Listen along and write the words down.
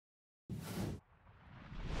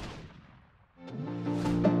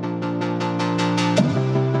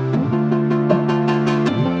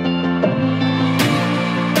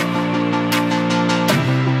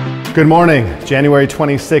Good morning, January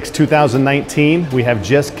 26, 2019. We have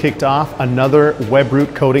just kicked off another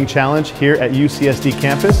Webroot coding challenge here at UCSD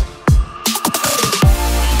campus.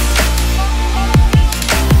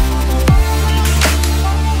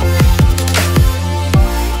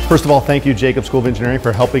 First of all, thank you, Jacob School of Engineering,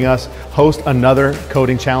 for helping us host another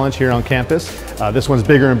coding challenge here on campus. This one's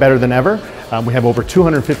bigger and better than ever. We have over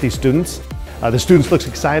 250 students. The students look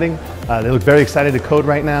exciting. They look very excited to code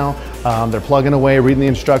right now. They're plugging away, reading the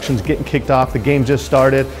instructions, getting kicked off. The game just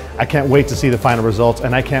started. I can't wait to see the final results,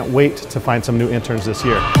 and I can't wait to find some new interns this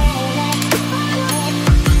year.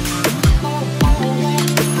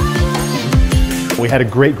 We had a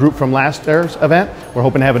great group from last year's event. We're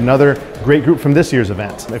hoping to have another great group from this year's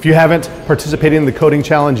event. If you haven't participated in the coding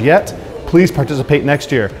challenge yet, please participate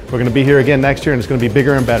next year. We're going to be here again next year, and it's going to be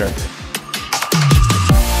bigger and better.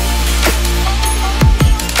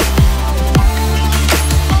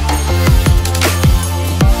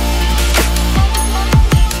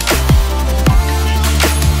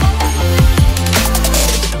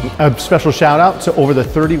 A special shout out to over the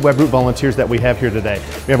 30 Webroot volunteers that we have here today.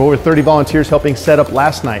 We have over 30 volunteers helping set up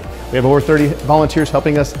last night. We have over 30 volunteers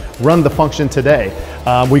helping us run the function today.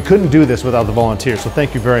 We couldn't do this without the volunteers, so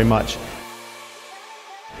thank you very much.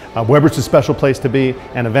 Webroot's a special place to be,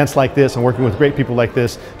 and events like this and working with great people like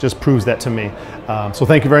this just proves that to me. So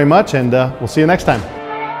thank you very much, and we'll see you next time.